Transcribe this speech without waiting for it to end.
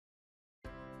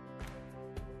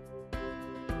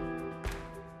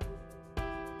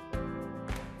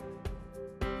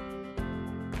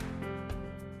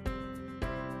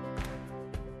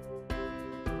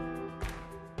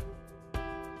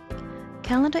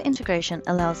Calendar integration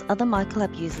allows other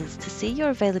MiCollab users to see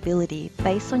your availability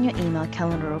based on your email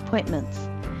calendar appointments.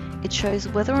 It shows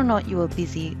whether or not you are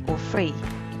busy or free.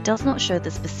 It does not show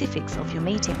the specifics of your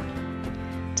meeting.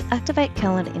 To activate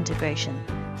calendar integration,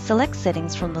 select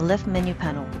Settings from the left menu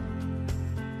panel.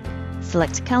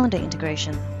 Select Calendar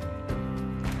Integration.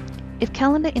 If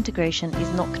calendar integration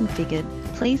is not configured,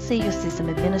 please see your system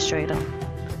administrator.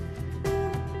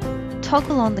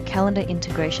 Toggle on the Calendar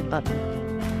Integration button.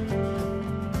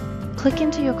 Click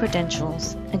into your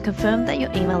credentials and confirm that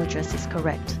your email address is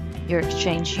correct. Your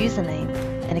Exchange username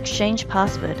and Exchange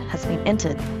password has been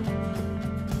entered.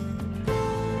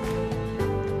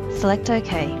 Select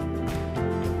OK.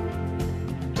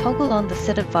 Toggle on the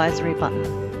Set Advisory button.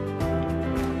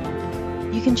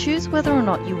 You can choose whether or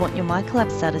not you want your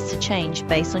MiCollab status to change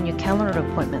based on your calendar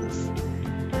appointments.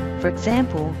 For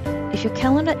example, if your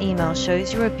calendar email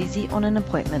shows you are busy on an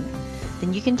appointment,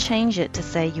 then you can change it to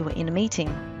say you are in a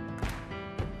meeting.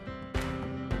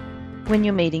 When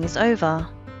your meeting is over,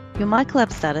 your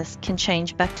MiCollab status can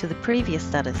change back to the previous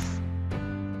status.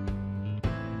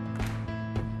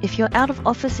 If your out of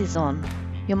office is on,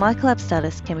 your MiCollab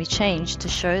status can be changed to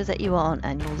show that you are on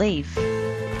annual leave.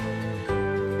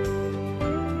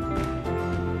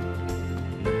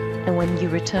 And when you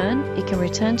return, it can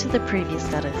return to the previous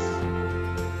status.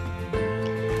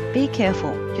 Be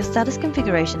careful, your status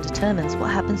configuration determines what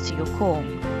happens to your call.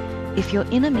 If your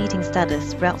in a meeting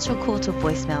status routes your call to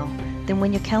voicemail, then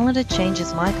when your calendar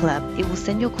changes MiCollab, it will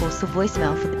send your calls to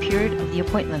voicemail for the period of the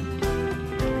appointment.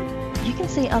 You can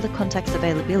see other contacts'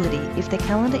 availability if their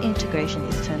calendar integration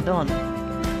is turned on.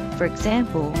 For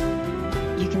example,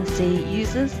 you can see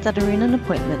users that are in an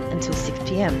appointment until 6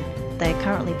 p.m. They are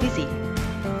currently busy.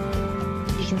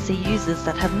 You can see users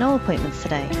that have no appointments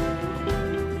today.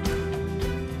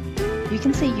 You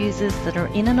can see users that are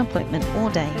in an appointment all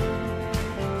day.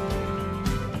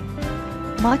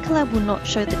 MiCollab will not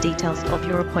show the details of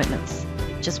your appointments,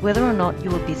 just whether or not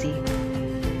you are busy.